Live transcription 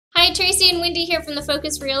Hi, Tracy and Wendy here from the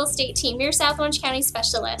Focus Real Estate team, your South Orange County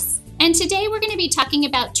specialists. And today we're going to be talking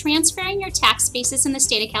about transferring your tax basis in the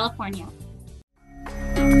state of California.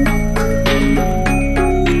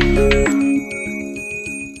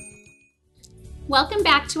 Welcome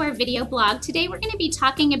back to our video blog. Today we're going to be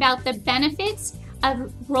talking about the benefits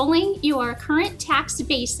of rolling your current tax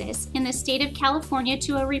basis in the state of California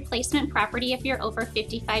to a replacement property if you're over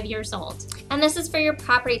 55 years old. And this is for your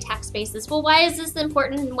property tax basis. Well, why is this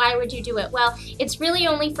important and why would you do it? Well, it's really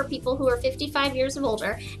only for people who are 55 years or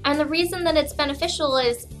older. And the reason that it's beneficial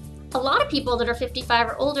is a lot of people that are 55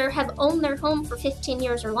 or older have owned their home for 15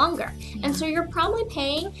 years or longer. Yeah. And so you're probably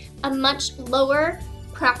paying a much lower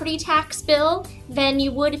property tax bill than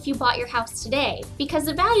you would if you bought your house today because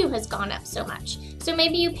the value has gone up so much. So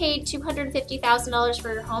maybe you paid $250,000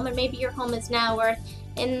 for your home and maybe your home is now worth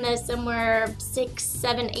in the somewhere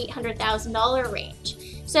 $800,000 range.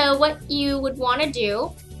 So what you would want to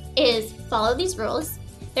do is follow these rules.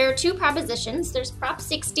 There are two propositions. There's Prop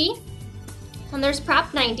 60 and there's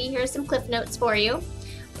Prop 90. Here's some cliff notes for you.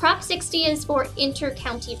 Prop 60 is for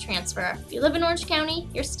inter-county transfer. If you live in Orange County,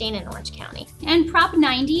 you're staying in Orange County. And Prop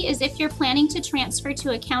 90 is if you're planning to transfer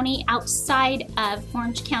to a county outside of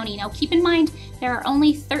Orange County. Now keep in mind, there are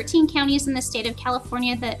only 13 counties in the state of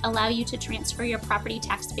California that allow you to transfer your property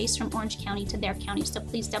tax base from Orange County to their county, so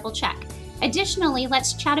please double check. Additionally,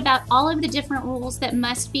 let's chat about all of the different rules that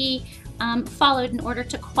must be followed in order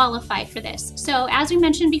to qualify for this. So as we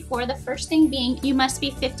mentioned before, the first thing being you must be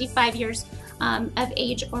 55 years of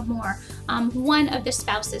age or more. One of the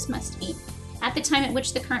spouses must be at the time at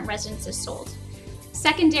which the current residence is sold.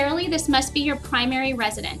 Secondarily, this must be your primary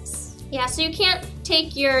residence. Yeah, so you can't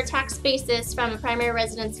take your tax basis from a primary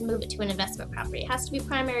residence and move it to an investment property. It has to be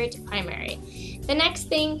primary to primary. The next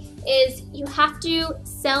thing is you have to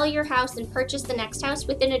sell your house and purchase the next house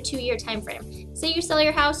within a 2-year time frame. Say you sell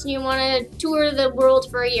your house and you want to tour the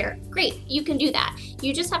world for a year. Great, you can do that.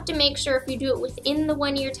 You just have to make sure if you do it within the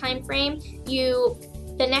 1-year time frame,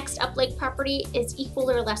 the next up-lake property is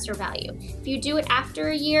equal or lesser value. If you do it after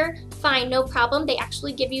a year, fine, no problem. They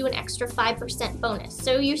actually give you an extra 5% bonus.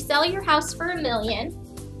 So you sell your house for $1 million.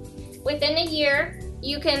 Within a year,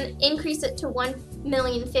 you can increase it to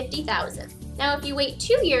 $1,050,000. Now, if you wait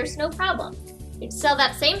 2 years, no problem. You'd sell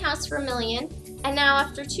that same house for $1 million, and now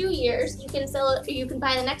after 2 years, you can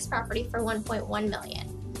buy the next property for $1.1 million.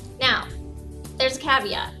 Now, there's a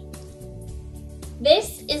caveat.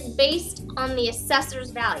 This is based on the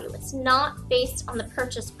assessor's value. It's not based on the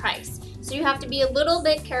purchase price. So you have to be a little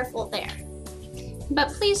bit careful there. But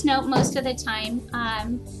please note, most of the time,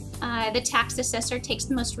 the tax assessor takes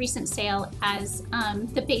the most recent sale as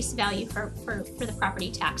the base value for the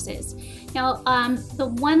property taxes. Now, the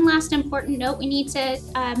one last important note we need to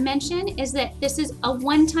mention is that this is a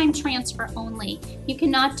one-time transfer only. You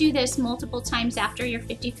cannot do this multiple times after you're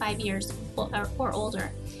 55 years or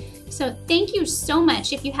older. So thank you so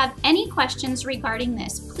much. If you have any questions regarding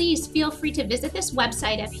this, please feel free to visit this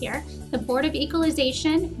website up here. The Board of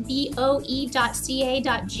Equalization, boe.ca.gov,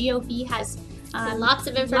 has lots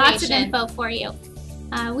of information. Lots of info for you.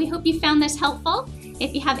 We hope you found this helpful.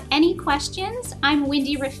 If you have any questions, I'm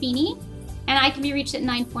Wendy Raffini, and I can be reached at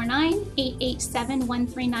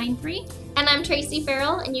 949-887-1393. And I'm Tracy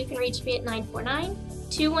Farrell, and you can reach me at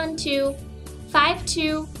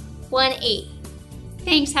 949-212-5218.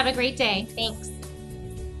 Thanks. Have a great day. Thanks.